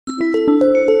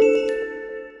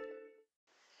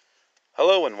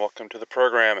Hello and welcome to the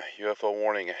program UFO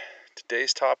Warning.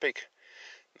 Today's topic,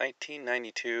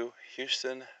 1992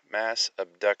 Houston mass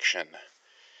abduction.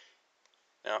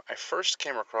 Now, I first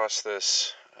came across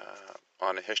this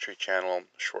on a History Channel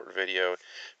short video. It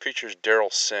features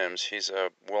Daryl Sims. He's a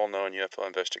well-known UFO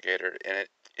investigator, and it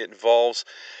involves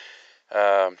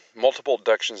multiple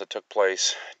abductions that took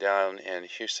place down in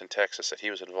Houston, Texas that he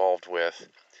was involved with.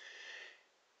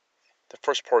 The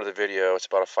first part of the video, it's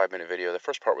about a 5-minute video. The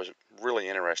first part was really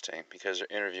interesting because they're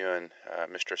interviewing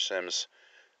Mr. Sims,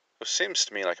 who seems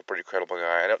to me like a pretty credible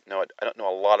guy. I don't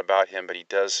know a lot about him, but he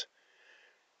does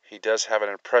have an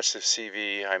impressive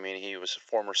CV. I mean, he was a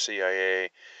former CIA.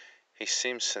 He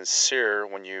seems sincere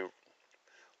when you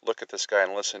look at this guy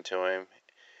and listen to him.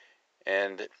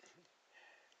 And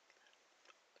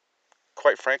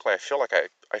quite frankly, I feel like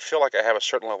I have a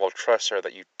certain level of trust there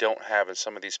that you don't have in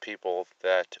some of these people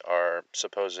that are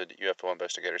supposed UFO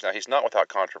investigators. Now, he's not without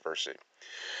controversy.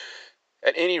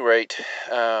 At any rate,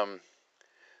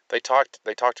 they talked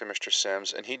to Mr.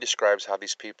 Sims, and he describes how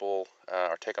these people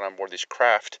are taken on board these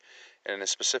craft, and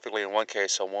specifically in one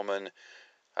case, a woman,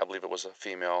 I believe it was a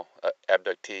female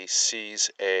abductee,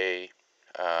 sees a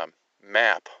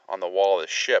map on the wall of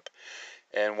the ship,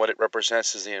 and what it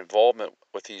represents is the involvement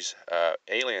with these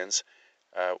aliens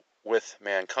with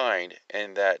mankind,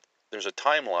 and that there's a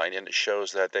timeline, and it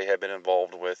shows that they have been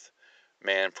involved with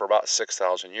man for about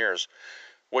 6,000 years.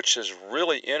 Which is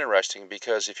really interesting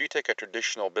because if you take a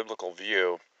traditional biblical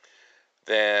view,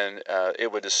 then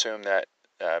it would assume that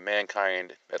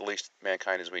mankind, at least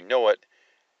mankind as we know it,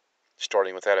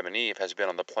 starting with Adam and Eve, has been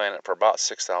on the planet for about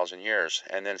 6,000 years.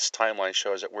 And then its timeline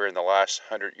shows that we're in the last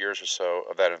 100 years or so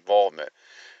of that involvement.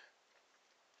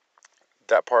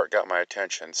 That part got my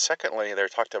attention. Secondly, they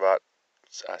talked about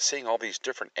seeing all these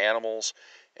different animals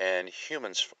and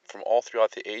humans from all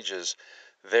throughout the ages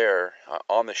there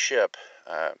on the ship,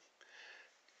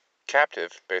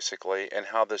 captive basically, and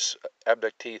how this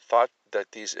abductee thought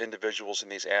that these individuals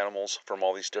and these animals from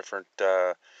all these different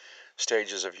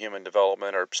stages of human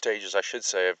development, or stages I should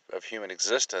say of human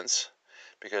existence,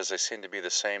 because they seem to be the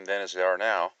same then as they are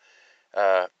now,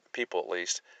 people at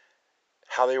least,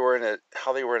 how they were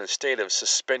in a state of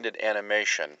suspended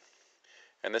animation.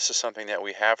 And this is something that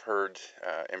we have heard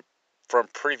from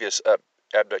previous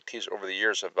abductees over the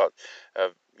years about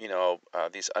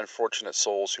these unfortunate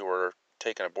souls who were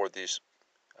taken aboard these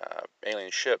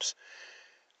alien ships,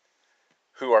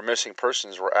 who are missing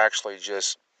persons, were actually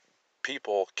just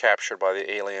people captured by the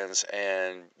aliens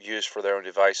and used for their own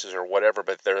devices or whatever,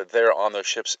 but they're there on those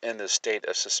ships in this state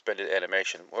of suspended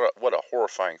animation. What a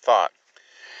horrifying thought.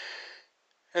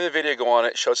 And the video go on,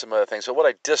 it showed some other things. So what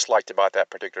I disliked about that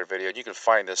particular video, and you can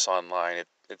find this online,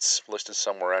 it's listed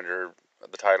somewhere under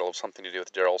the title of something to do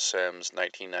with Daryl Sims,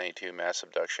 1992 mass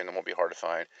abduction. It won't be hard to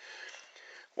find.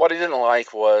 What I didn't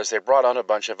like was they brought on a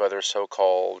bunch of other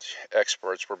so-called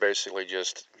experts, were basically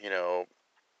just,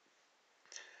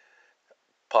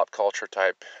 pop culture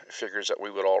type figures that we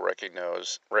would all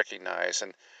recognize,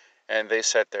 and they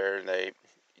sat there and they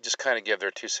just kind of give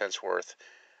their 2 cents worth.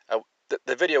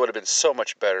 The video would have been so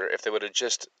much better if they would have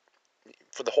just,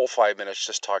 for the whole 5 minutes,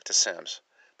 just talked to Sims,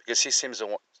 because he seems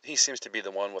to be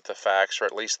the one with the facts, or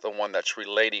at least the one that's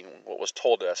relating what was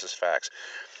told to us as facts.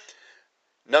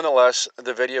 Nonetheless,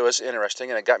 the video is interesting,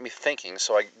 and it got me thinking,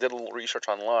 so I did a little research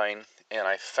online, and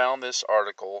I found this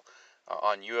article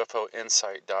on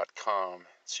UFOinsight.com.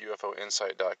 It's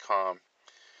UFOinsight.com,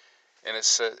 and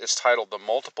it's titled "The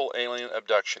Multiple Alien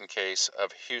Abduction Case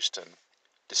of Houston,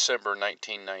 December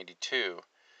 1992."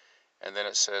 And then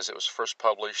it says it was first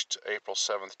published April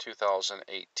 7th,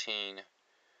 2018,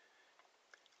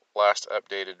 last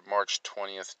updated March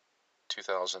 20th,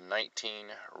 2019,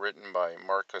 written by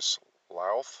Marcus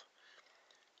Louth.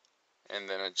 And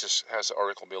then it just has the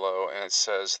article below, and it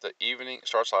says it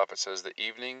says the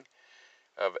evening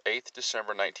of 8th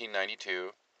December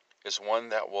 1992 is one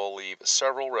that will leave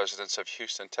several residents of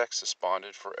Houston, Texas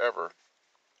bonded forever.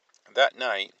 That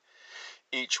night,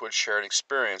 each would share an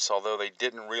experience, although they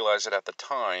didn't realize it at the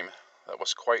time, that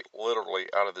was quite literally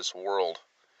out of this world.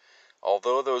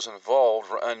 Although those involved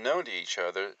were unknown to each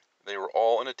other, they were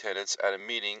all in attendance at a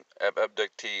meeting of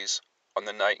abductees on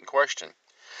the night in question,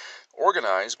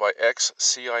 organized by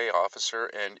ex-CIA officer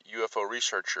and UFO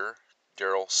researcher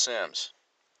Daryl Sims.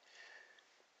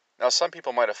 Now, some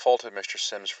people might have faulted Mr.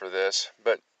 Sims for this,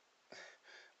 but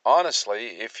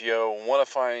honestly, if you want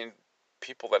to find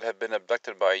people that have been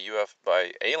abducted by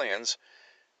aliens,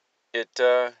 it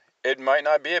It might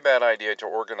not be a bad idea to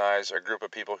organize a group of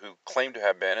people who claim to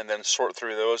have been, and then sort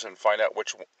through those and find out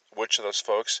which of those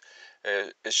folks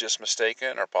is just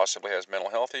mistaken or possibly has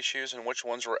mental health issues, and which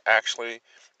ones were actually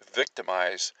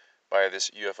victimized by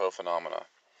this UFO phenomena.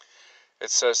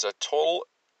 It says in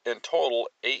total,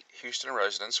 8 Houston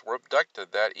residents were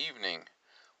abducted that evening.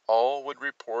 All would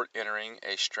report entering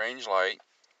a strange light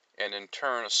and in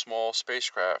turn a small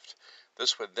spacecraft.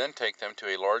 This would then take them to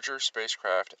a larger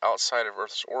spacecraft outside of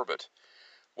Earth's orbit.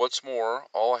 What's more,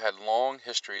 all had long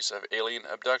histories of alien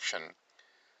abduction.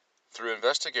 Through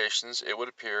investigations, it would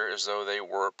appear as though they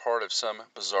were part of some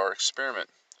bizarre experiment.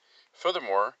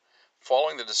 Furthermore,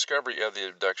 following the discovery of the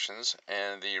abductions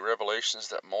and the revelations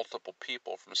that multiple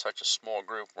people from such a small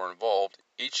group were involved,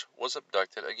 each was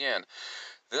abducted again.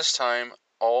 This time,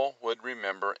 all would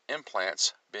remember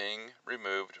implants being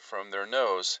removed from their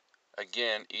nose,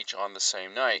 again each on the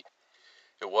same night.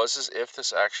 It was as if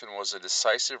this action was a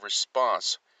decisive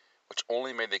response, which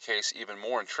only made the case even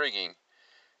more intriguing,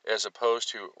 as opposed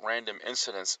to random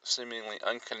incidents seemingly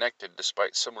unconnected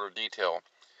despite similar detail.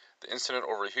 The incident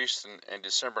over Houston in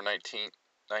December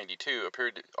 1992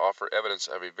 appeared to offer evidence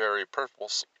of a very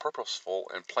purposeful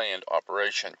and planned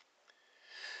operation.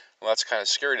 Well, that's kind of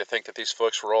scary to think that these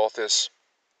folks were all at this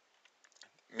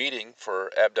meeting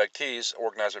for abductees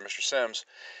organized by Mr. Sims,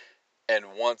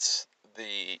 and once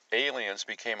the aliens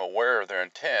became aware of their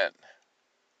intent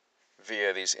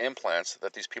via these implants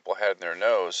that these people had in their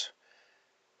nose,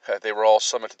 they were all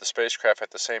summoned to the spacecraft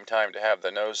at the same time to have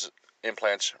the nose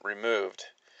implants removed,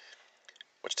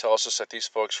 which tells us that these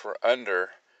folks were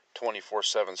under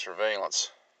 24/7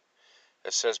 surveillance.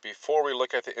 It says, before we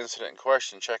look at the incident in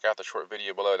question, check out the short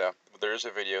video below. Now, there is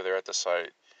a video there at the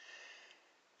site.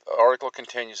 The article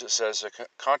continues. It says, the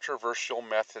controversial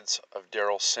methods of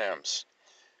Daryl Sims.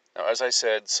 Now, as I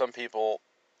said, some people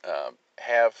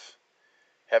have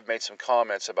made some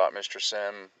comments about Mr.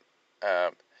 Sim.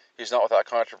 He's not without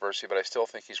controversy, but I still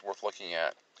think he's worth looking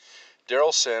at.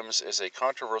 Daryl Sims is a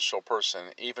controversial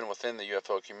person, even within the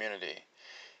UFO community.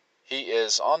 He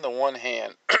is, on the one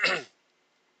hand,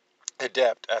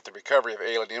 adept at the recovery of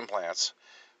alien implants,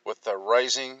 with a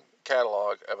rising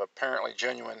catalog of apparently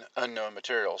genuine unknown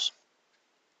materials.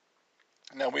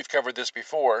 Now, we've covered this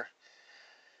before.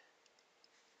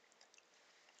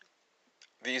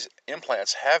 These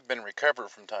implants have been recovered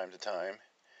from time to time.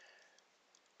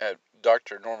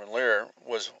 Dr. Norman Lear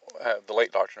was, the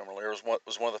late Dr. Norman Lear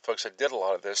was one of the folks that did a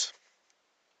lot of this.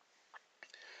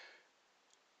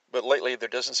 But lately, there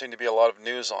doesn't seem to be a lot of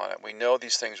news on it. We know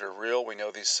these things are real. We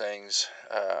know these things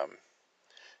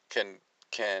can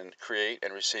create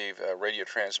and receive radio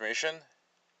transmission.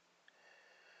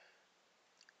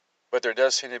 But there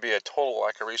does seem to be a total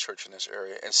lack of research in this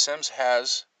area. And Sims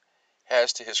has,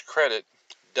 to his credit,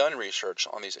 done research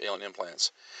on these alien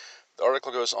implants. The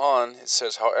article goes on. It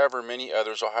says, however, many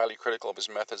others are highly critical of his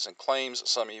methods and claims.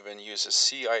 Some even use his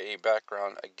CIA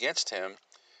background against him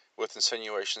with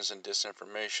insinuations and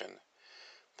disinformation.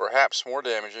 Perhaps more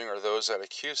damaging are those that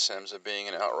accuse Sims of being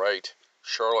an outright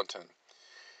charlatan.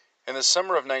 In the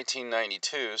summer of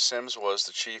 1992, Sims was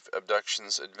the chief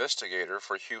abductions investigator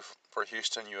for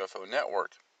Houston UFO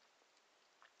Network.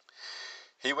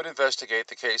 He would investigate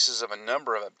the cases of a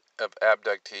number of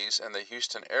abductees in the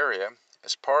Houston area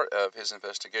as part of his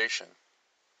investigation.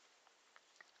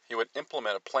 He would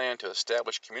implement a plan to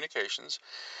establish communications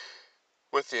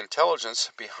with the intelligence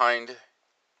behind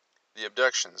the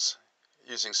abductions.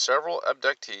 Using several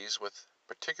abductees with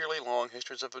particularly long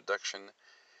histories of abduction,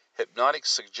 hypnotic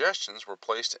suggestions were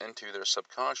placed into their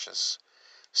subconscious.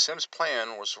 Sims'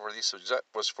 plan was for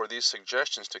these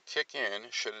suggestions to kick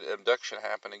in should an abduction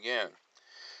happen again.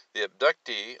 The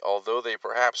abductee, although they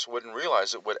perhaps wouldn't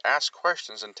realize it, would ask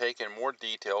questions and take in more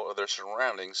detail of their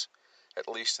surroundings, at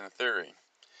least in theory.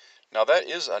 Now, that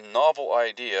is a novel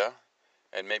idea,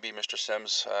 and maybe Mr.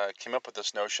 Sims came up with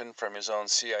this notion from his own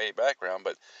CIA background,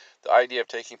 but the idea of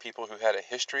taking people who had a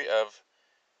history of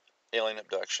alien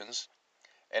abductions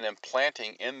and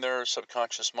implanting in their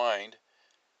subconscious mind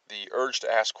the urge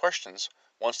to ask questions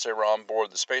once they were on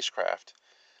board the spacecraft.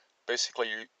 Basically,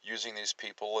 you're using these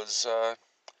people as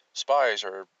spies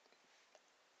or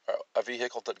a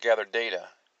vehicle to gather data.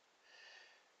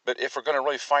 But if we're going to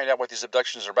really find out what these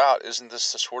abductions are about, isn't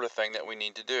this the sort of thing that we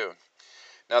need to do?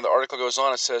 Now, the article goes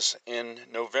on. It says, in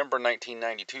November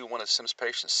 1992, one of Sims'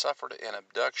 patients suffered an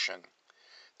abduction.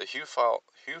 The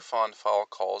HUFON file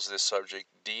calls this subject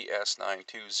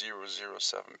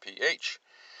DS92007PH,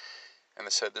 and they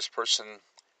said this person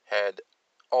had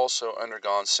also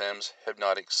undergone Sims'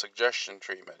 hypnotic suggestion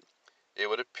treatment. It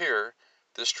would appear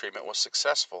this treatment was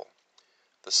successful.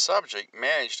 The subject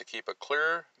managed to keep a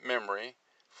clear memory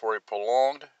for a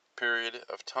prolonged period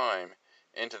of time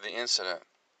into the incident.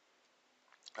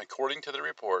 According to the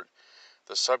report,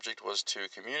 the subject was to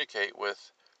communicate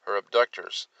with her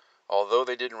abductors. Although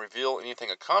they didn't reveal anything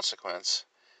of consequence,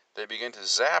 they began to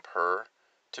zap her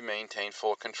to maintain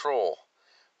full control.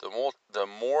 The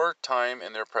more time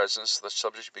in their presence, the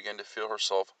subject began to feel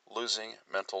herself losing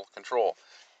mental control.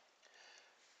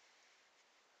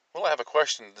 Well, I have a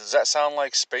question. Does that sound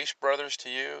like Space Brothers to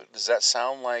you? Does that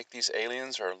sound like these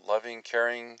aliens are loving,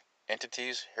 caring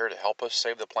entities here to help us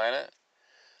save the planet?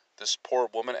 This poor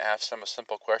woman asked them a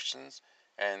simple question,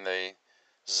 and they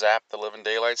zapped the living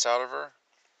daylights out of her.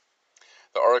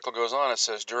 The article goes on. It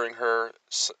says, during her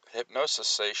hypnosis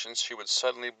sessions, she would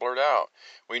suddenly blurt out,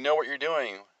 "We know what you're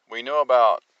doing. We know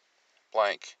about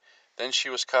blank." Then she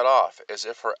was cut off, as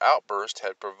if her outburst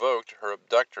had provoked her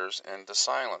abductors into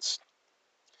silence.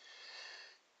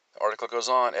 The article goes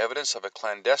on. Evidence of a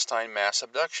clandestine mass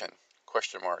abduction?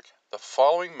 Question mark. The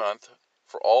following month,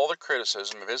 for all the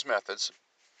criticism of his methods,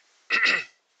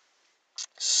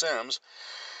 Sims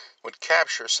would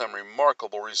capture some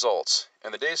remarkable results.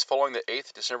 In the days following the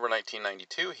 8th December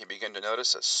 1992, he began to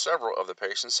notice that several of the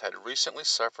patients had recently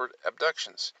suffered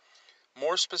abductions.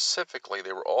 More specifically,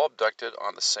 they were all abducted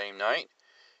on the same night,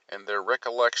 and by their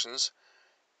recollections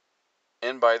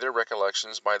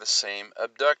by the same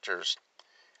abductors.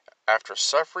 After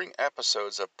suffering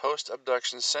episodes of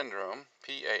post-abduction syndrome,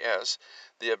 PAS,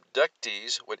 the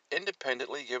abductees would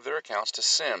independently give their accounts to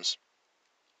Sims.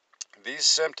 These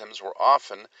symptoms were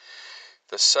often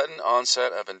the sudden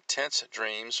onset of intense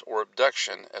dreams or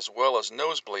abduction, as well as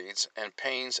nosebleeds and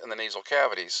pains in the nasal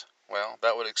cavities. Well,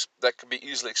 that could be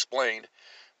easily explained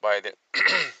by the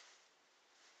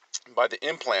by the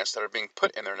implants that are being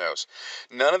put in their nose.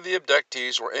 None of the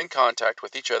abductees were in contact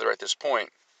with each other at this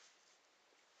point.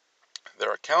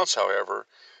 Their accounts, however,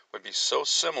 would be so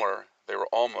similar they were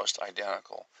almost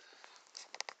identical.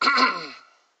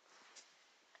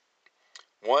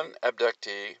 One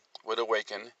abductee would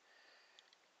awaken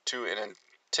to an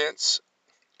intense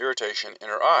irritation in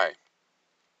her eye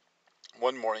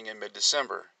one morning in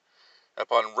mid-December.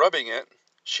 Upon rubbing it,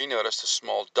 she noticed a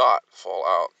small dot fall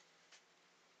out,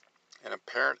 an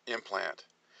apparent implant.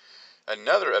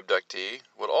 Another abductee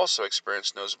would also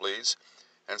experience nosebleeds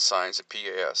and signs of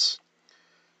PAS.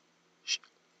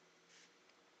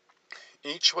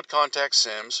 Each would contact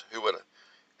Sims, who would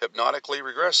hypnotically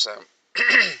regress them.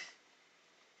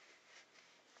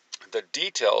 The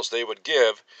details they would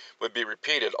give would be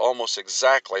repeated almost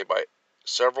exactly by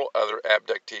several other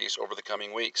abductees over the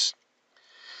coming weeks.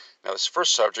 Now, this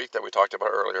first subject that we talked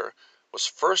about earlier was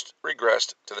first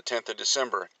regressed to the 10th of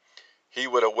December. He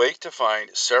would awake to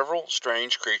find several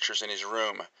strange creatures in his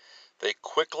room. They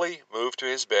quickly moved to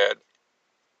his bed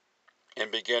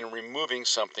and began removing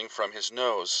something from his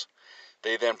nose.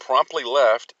 They then promptly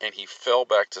left, and he fell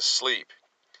back to sleep.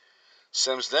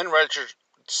 Sims then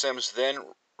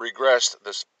regressed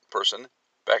this person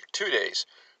back 2 days,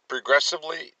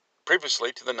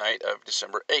 previously to the night of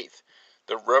December 8th.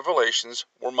 The revelations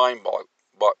were mind-blowing.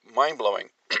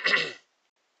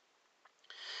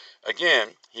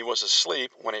 Again, he was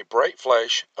asleep when a bright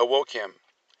flash awoke him.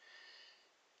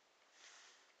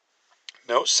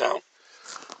 No sound,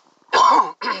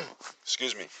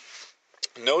 excuse me,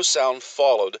 no sound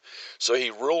followed, so he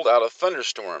ruled out a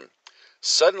thunderstorm.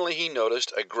 Suddenly he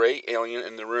noticed a gray alien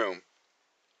in the room.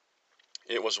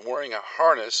 It was wearing a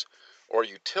harness or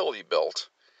utility belt.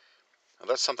 Now,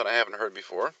 that's something I haven't heard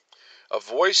before. A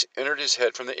voice entered his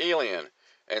head from the alien,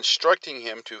 instructing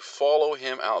him to follow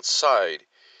him outside.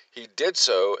 He did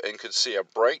so and could see a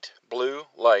bright blue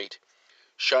light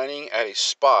shining at a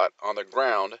spot on the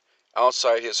ground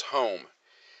outside his home.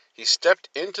 He stepped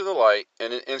into the light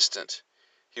in an instant.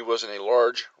 He was in a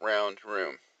large, round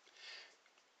room.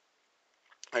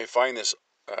 I find this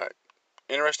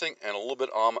interesting and a little bit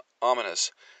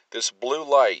ominous. This blue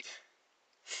light,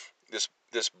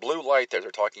 this blue light that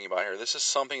they're talking about here, this is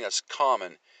something that's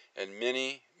common in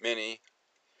many, many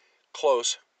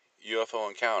close UFO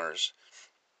encounters.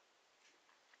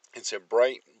 It's a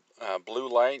bright blue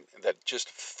light that just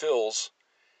fills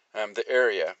the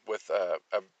area with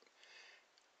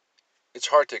it's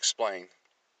hard to explain.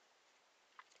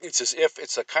 It's as if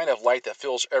it's a kind of light that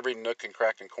fills every nook and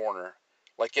crack and corner.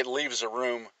 Like it leaves a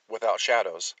room without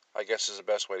shadows, I guess is the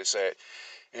best way to say it.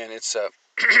 And it's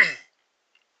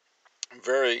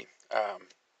very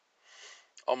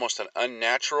almost an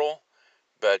unnatural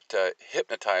but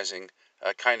hypnotizing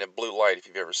kind of blue light if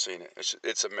you've ever seen it.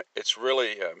 It's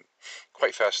really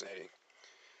quite fascinating.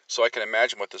 So I can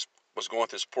imagine what this was going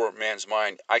through this poor man's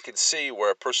mind. I could see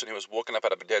where a person who was woken up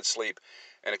out of a dead sleep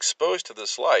and exposed to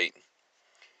this light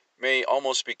may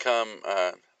almost become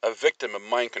a victim of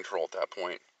mind control at that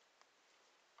point.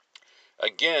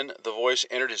 Again, the voice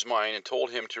entered his mind and told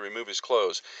him to remove his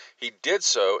clothes. He did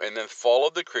so and then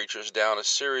followed the creatures down a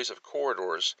series of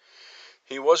corridors.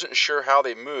 He wasn't sure how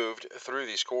they moved through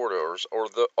these corridors,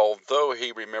 although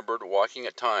he remembered walking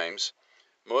at times.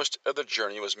 Most of the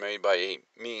journey was made by a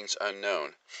means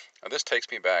unknown. Now, this takes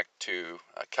me back to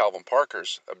Calvin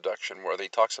Parker's abduction, where he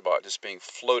talks about just being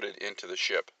floated into the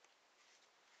ship.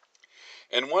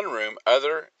 In one room,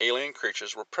 other alien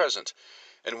creatures were present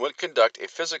and would conduct a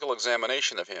physical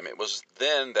examination of him. It was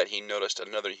then that he noticed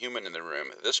another human in the room.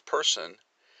 This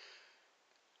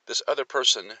other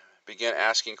person began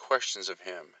asking questions of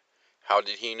him. How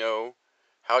did he know?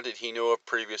 How did he know of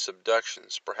previous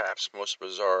abductions? Perhaps most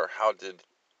bizarre, how did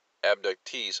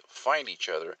abductees find each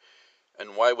other,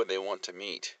 and why would they want to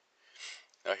meet?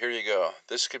 Now here you go.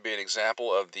 This could be an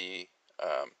example of the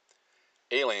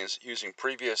aliens using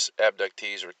previous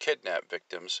abductees or kidnap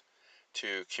victims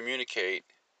to communicate,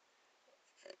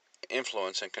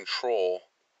 influence, and control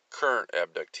current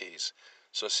abductees.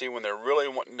 So see, when they're really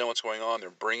wanting to know what's going on, they're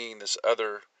bringing this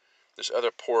other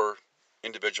poor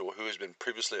individual who has been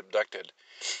previously abducted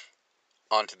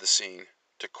onto the scene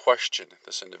to question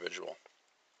this individual.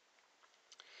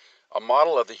 A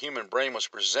model of the human brain was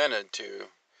presented to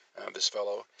this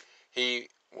fellow. He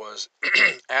was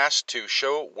asked to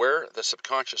show where the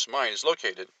subconscious mind is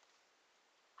located.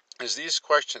 As these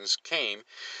questions came,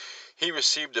 he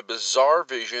received a bizarre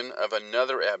vision of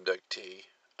another abductee,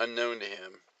 unknown to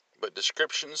him, but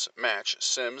descriptions match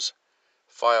Sims'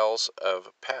 files of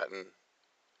Patton.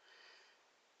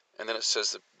 And then it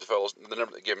says the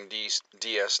number that gave him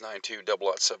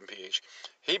DS920007PH.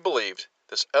 He believed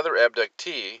this other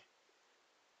abductee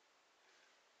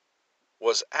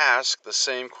was asked the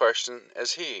same question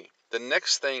as he. The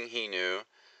next thing he knew,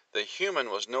 the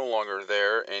human was no longer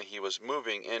there and he was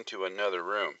moving into another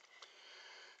room.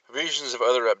 Visions of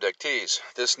other abductees.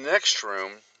 This next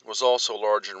room was also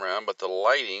large and round, but the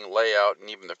lighting, layout, and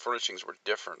even the furnishings were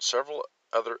different. Several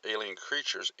other alien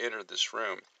creatures entered this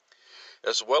room.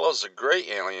 As well as the gray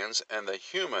aliens and the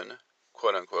human,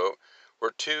 quote unquote,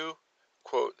 were two,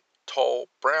 quote, tall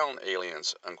brown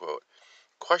aliens, unquote.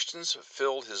 Questions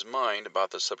filled his mind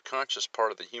about the subconscious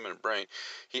part of the human brain.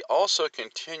 He also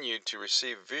continued to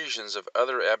receive visions of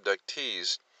other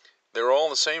abductees. They were all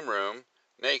in the same room,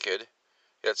 naked,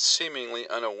 yet seemingly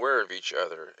unaware of each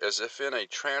other, as if in a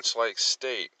trance-like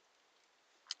state.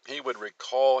 He would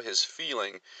recall his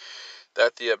feeling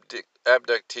that the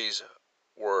abductees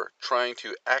were trying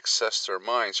to access their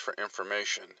minds for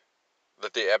information,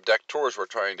 that the abductors were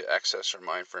trying to access their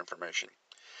mind for information.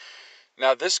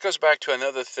 Now, this goes back to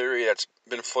another theory that's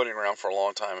been floating around for a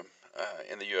long time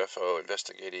in the UFO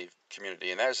investigative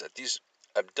community, and that is that these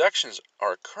abductions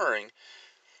are occurring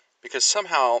because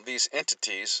somehow these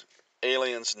entities,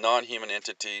 aliens, non-human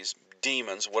entities,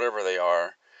 demons, whatever they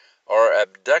are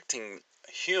abducting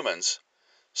humans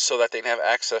so that they can have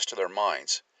access to their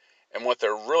minds. And what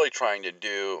they're really trying to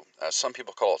do, some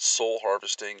people call it soul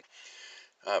harvesting.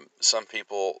 Some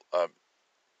people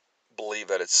believe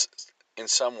that it's in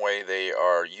some way they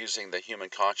are using the human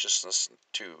consciousness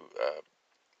to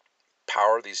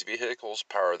power these vehicles,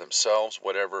 power themselves,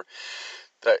 whatever.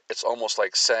 That it's almost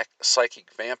like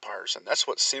psychic vampires, and that's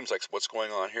what seems like what's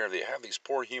going on here. They have these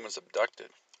poor humans abducted.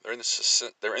 They're in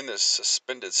this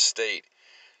suspended state,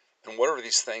 and whatever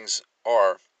these things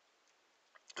are,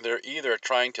 they're either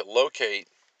trying to locate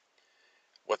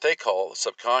what they call the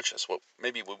subconscious, what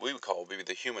we would call maybe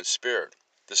the human spirit,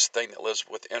 this thing that lives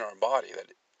within our body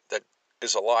that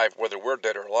is alive, whether we're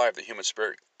dead or alive. The human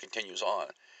spirit continues on.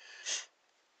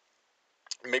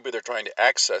 Maybe they're trying to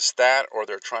access that, or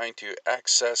they're trying to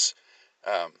access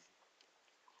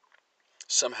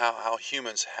somehow how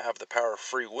humans have the power of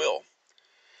free will.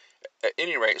 At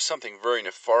any rate, something very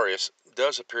nefarious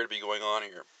does appear to be going on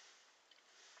here.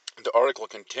 The article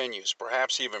continues,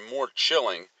 perhaps even more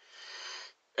chilling,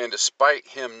 and despite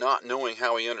him not knowing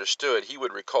how he understood, he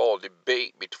would recall a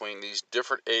debate between these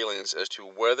different aliens as to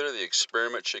whether the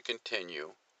experiment should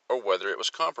continue or whether it was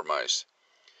compromised.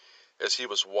 As he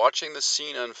was watching the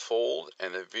scene unfold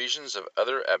and the visions of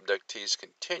other abductees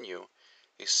continue,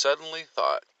 he suddenly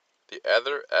thought, the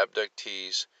other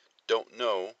abductees don't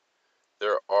know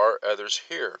there are others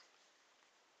here.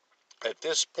 At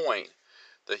this point,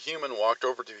 the human walked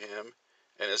over to him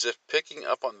and, as if picking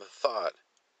up on the thought,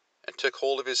 and took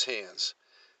hold of his hands.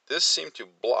 This seemed to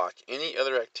block any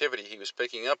other activity he was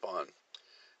picking up on.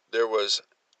 There was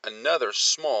another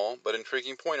small but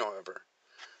intriguing point, however.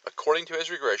 According to his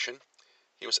regression,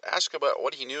 he was asked about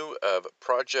what he knew of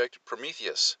Project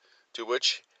Prometheus, to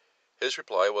which his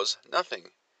reply was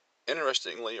nothing.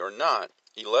 interestingly or not,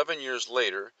 11 years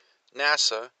later,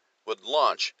 NASA would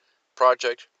launch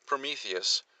Project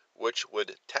Prometheus, which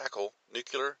would tackle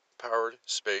nuclear-powered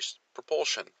space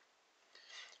propulsion.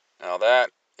 Now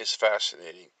that is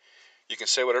fascinating. You can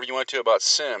say whatever you want to about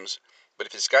Sims, but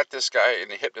if he's got this guy in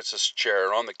the hypnotist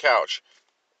chair on the couch,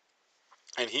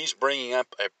 and he's bringing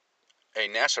up a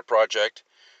NASA project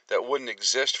that wouldn't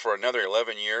exist for another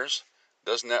 11 years,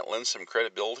 doesn't that lend some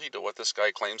credibility to what this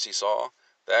guy claims he saw?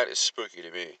 That is spooky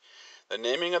to me. The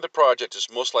naming of the project is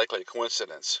most likely a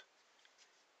coincidence.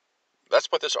 That's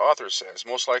what this author says.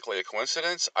 Most likely a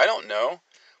coincidence? I don't know.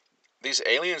 These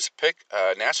aliens pick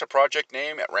a NASA project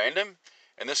name at random,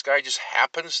 and this guy just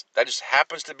happens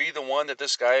to be the one that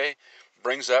this guy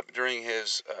brings up during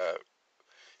his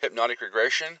hypnotic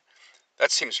regression.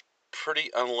 That seems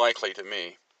pretty unlikely to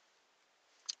me.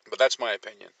 But that's my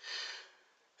opinion.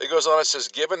 It goes on, it says,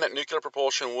 given that nuclear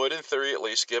propulsion would, in theory at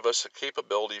least, give us a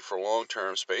capability for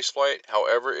long-term spaceflight,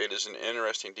 however, it is an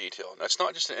interesting detail. That's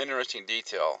not just an interesting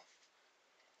detail.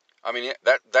 I mean,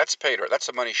 that's paid. That's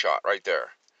a money shot right there.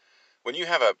 When you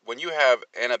have a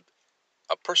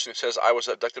person who says I was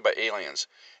abducted by aliens,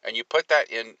 and you put that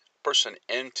person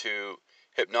into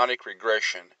hypnotic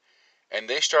regression, and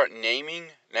they start naming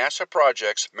NASA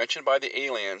projects mentioned by the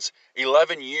aliens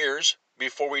 11 years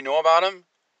before we know about them,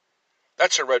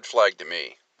 that's a red flag to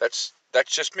me. That's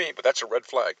just me, but that's a red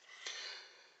flag.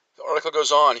 The article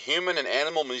goes on, Human and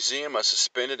Animal Museum of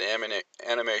Suspended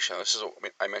Animation. This is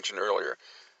what I mentioned earlier.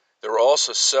 There were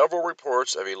also several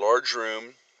reports of a large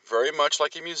room, very much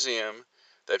like a museum,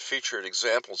 that featured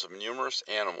examples of numerous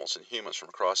animals and humans from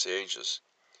across the ages.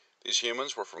 These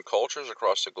humans were from cultures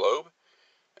across the globe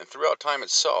and throughout time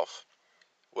itself.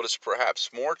 What is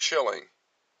perhaps more chilling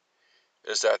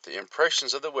is that the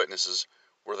impressions of the witnesses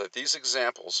were that these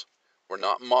examples were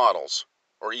not models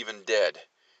or even dead.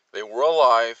 They were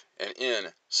alive and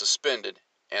in suspended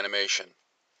animation.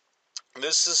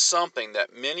 This is something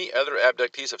that many other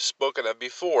abductees have spoken of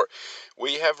before.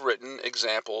 We have written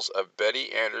examples of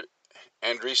Betty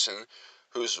Andreessen,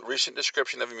 whose recent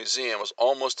description of a museum was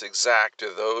almost exact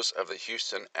to those of the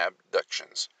Houston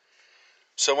abductions.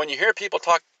 So when you hear people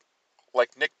talk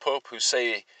like Nick Pope, who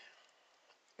say,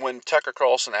 when Tucker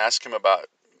Carlson asked him about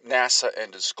NASA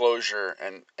and disclosure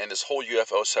and this whole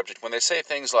UFO subject, when they say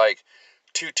things like,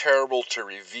 too terrible to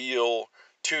reveal,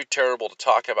 too terrible to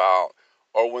talk about,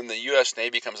 or when the U.S.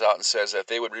 Navy comes out and says that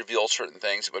they would reveal certain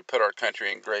things that would put our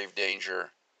country in grave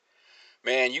danger,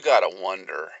 man, you gotta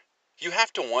wonder. You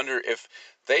have to wonder if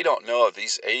they don't know of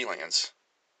these aliens,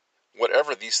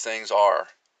 whatever these things are.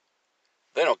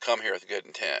 They don't come here with good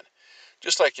intent.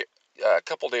 Just like a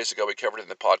couple days ago, we covered in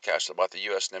the podcast about the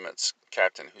U.S. Nimitz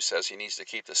captain who says he needs to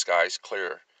keep the skies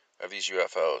clear of these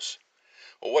UFOs.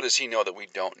 Well, what does he know that we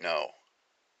don't know?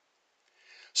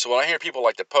 So when I hear people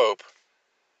like the Pope,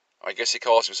 I guess he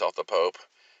calls himself the Pope,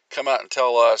 come out and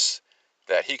tell us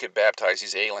that he could baptize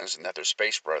these aliens and that they're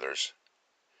space brothers,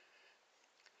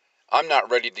 I'm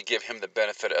not ready to give him the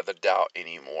benefit of the doubt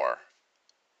anymore.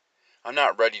 I'm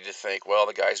not ready to think, well,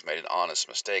 the guy's made an honest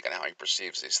mistake on how he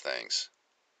perceives these things.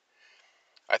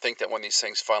 I think that when these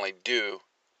things finally do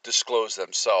disclose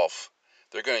themselves,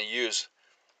 they're going to use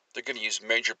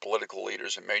major political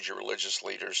leaders and major religious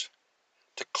leaders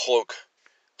to cloak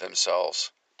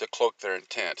themselves, to cloak their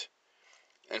intent.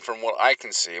 And from what I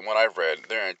can see and what I've read,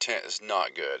 their intent is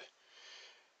not good.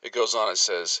 It goes on, it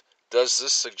says, does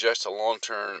this suggest a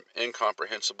long-term,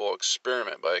 incomprehensible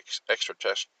experiment by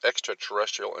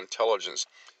extraterrestrial intelligence?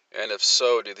 And if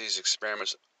so, do these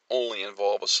experiments only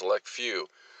involve a select few?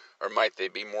 Or might they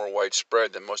be more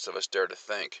widespread than most of us dare to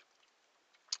think?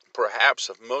 Perhaps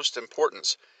of most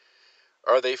importance,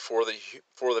 are they for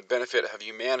the benefit of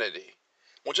humanity?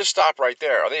 Well, just stop right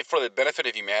there. Are they for the benefit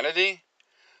of humanity?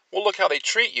 Well, look how they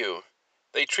treat you.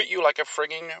 They treat you like a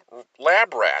frigging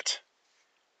lab rat.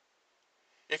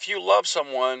 If you love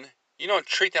someone, you don't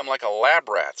treat them like a lab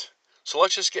rat. So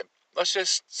let's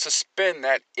just suspend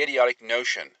that idiotic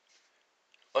notion.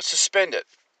 Let's suspend it.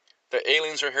 The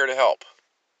aliens are here to help.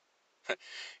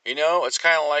 You know, it's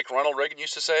kind of like Ronald Reagan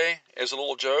used to say as a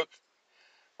little joke,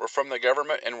 we're from the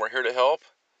government and we're here to help.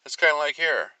 It's kind of like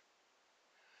here.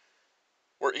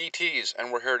 We're ETs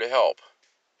and we're here to help.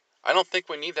 I don't think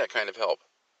we need that kind of help,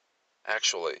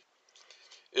 actually.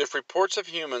 If reports of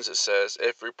humans, it says,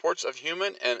 if reports of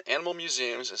human and animal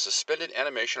museums and suspended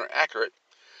animation are accurate,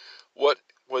 what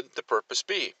would the purpose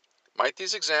be? Might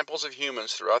these examples of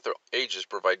humans throughout the ages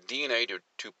provide DNA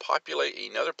to populate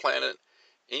another planet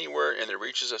anywhere in the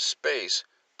reaches of space,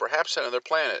 perhaps another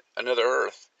planet, another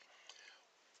Earth?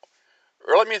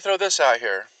 Or let me throw this out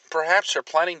here. Perhaps they're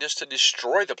planning just to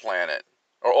destroy the planet,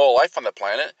 or all life on the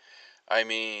planet, I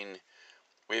mean,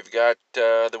 we've got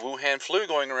the Wuhan flu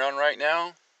going around right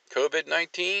now,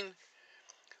 COVID-19.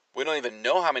 We don't even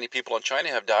know how many people in China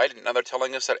have died, and now they're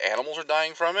telling us that animals are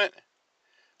dying from it.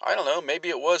 I don't know, maybe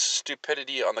it was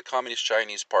stupidity on the Communist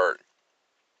Chinese part.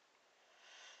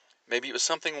 Maybe it was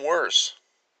something worse.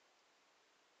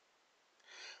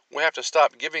 We have to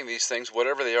stop giving these things,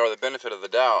 whatever they are, the benefit of the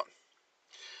doubt.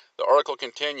 The article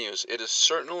continues, it is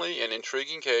certainly an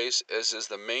intriguing case, as is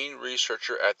the main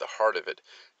researcher at the heart of it,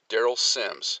 Daryl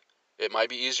Sims. It might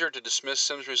be easier to dismiss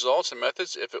Sims' results and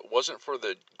methods if it wasn't for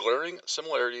the glaring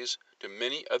similarities to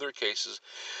many other cases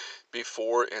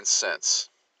before and since.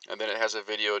 And then it has a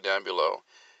video down below,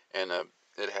 and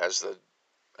it has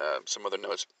some other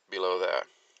notes below that.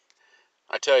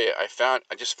 I tell you,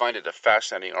 I just find it a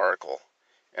fascinating article,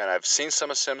 and I've seen some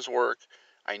of Sims' work.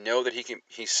 I know that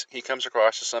he comes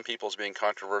across to some people as being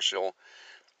controversial,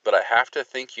 but I have to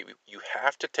think you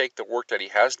have to take the work that he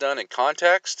has done in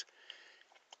context,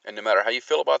 and no matter how you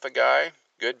feel about the guy,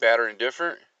 good, bad, or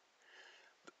indifferent,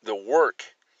 the work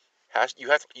you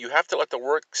have to let the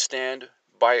work stand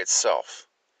by itself.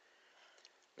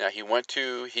 Now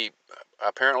he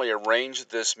apparently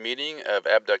arranged this meeting of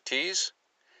abductees.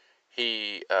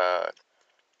 He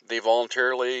They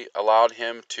voluntarily allowed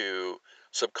him to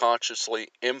subconsciously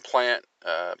implant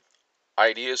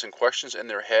ideas and questions in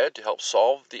their head to help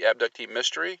solve the abductee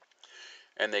mystery.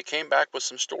 And they came back with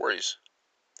some stories.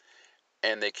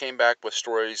 And they came back with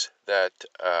stories that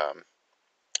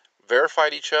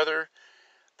verified each other,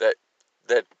 that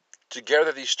that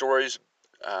together these stories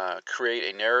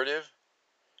create a narrative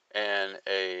and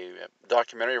a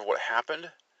documentary of what happened.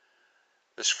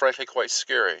 This is frankly quite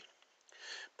scary.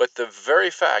 But the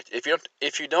very fact,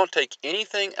 if you don't take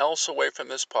anything else away from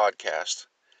this podcast,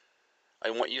 I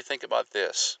want you to think about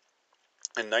this.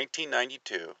 In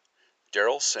 1992,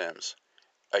 Daryl Sims,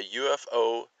 a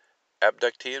UFO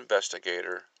abductee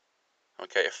investigator,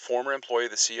 okay, a former employee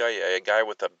of the CIA, a guy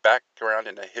with a background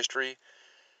and a history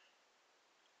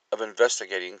of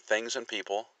investigating things and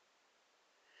people,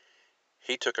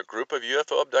 he took a group of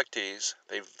UFO abductees.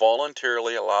 They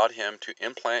voluntarily allowed him to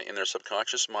implant in their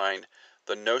subconscious mind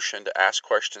the notion to ask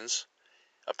questions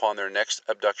upon their next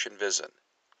abduction visit.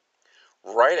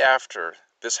 Right after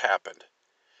this happened,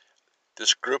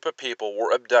 this group of people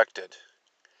were abducted.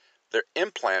 Their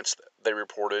implants, they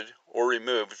reported, were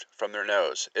removed from their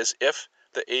nose, as if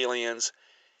the aliens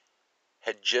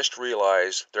had just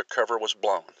realized their cover was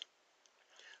blown.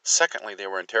 Secondly, they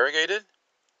were interrogated.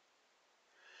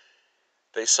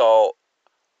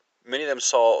 Many of them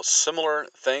saw similar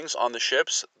things on the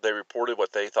ships. They reported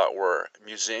what they thought were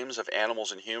museums of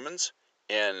animals and humans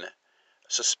in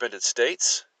suspended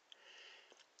states.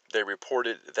 They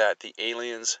reported that the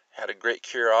aliens had a great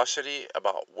curiosity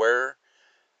about where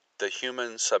the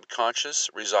human subconscious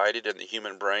resided in the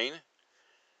human brain.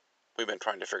 We've been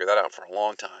trying to figure that out for a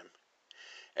long time.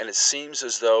 And it seems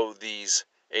as though these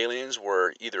aliens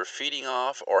were either feeding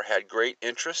off or had great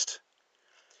interest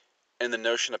in the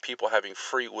notion of people having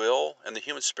free will and the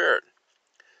human spirit.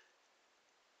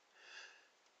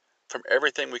 From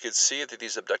everything we could see that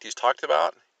these abductees talked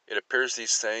about, it appears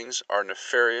these things are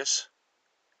nefarious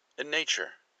in nature.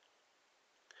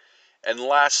 And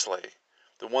lastly,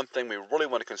 the one thing we really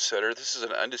want to consider, this is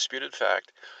an undisputed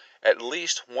fact, at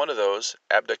least one of those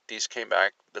abductees came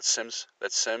back that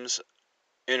Sims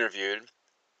interviewed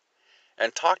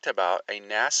and talked about a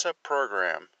NASA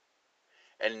program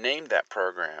and named that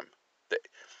program. They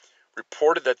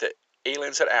reported that the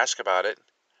aliens had asked about it,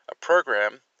 a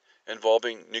program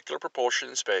involving nuclear propulsion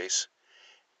in space,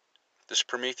 this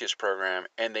Prometheus program,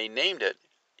 and they named it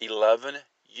 11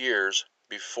 years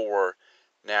before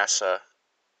NASA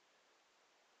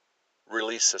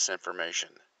released this information.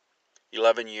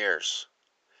 11 years.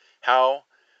 How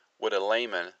would a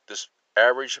layman, this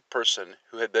average person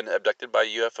who had been abducted by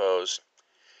UFOs,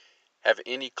 have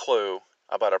any clue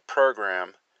about a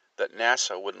program that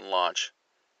NASA wouldn't launch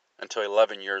until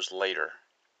 11 years later?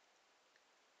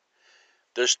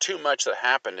 There's too much that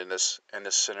happened in this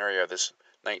scenario, this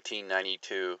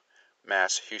 1992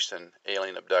 mass Houston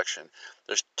alien abduction.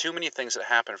 There's too many things that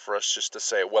happened for us just to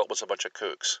say, well, it was a bunch of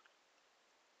kooks.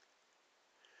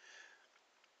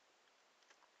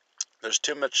 There's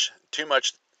too much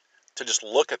to just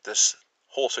look at this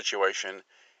whole situation,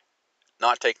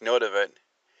 not take note of it,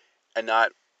 and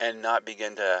not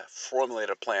begin to formulate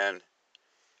a plan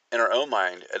in our own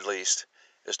mind, at least,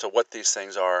 as to what these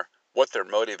things are, what their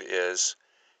motive is,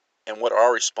 and what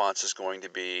our response is going to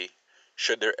be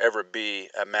should there ever be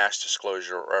a mass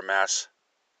disclosure or a mass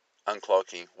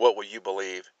uncloaking. What will you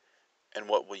believe, and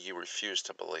what will you refuse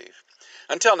to believe?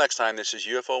 Until next time, this is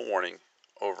UFO Warning,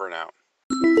 over and out.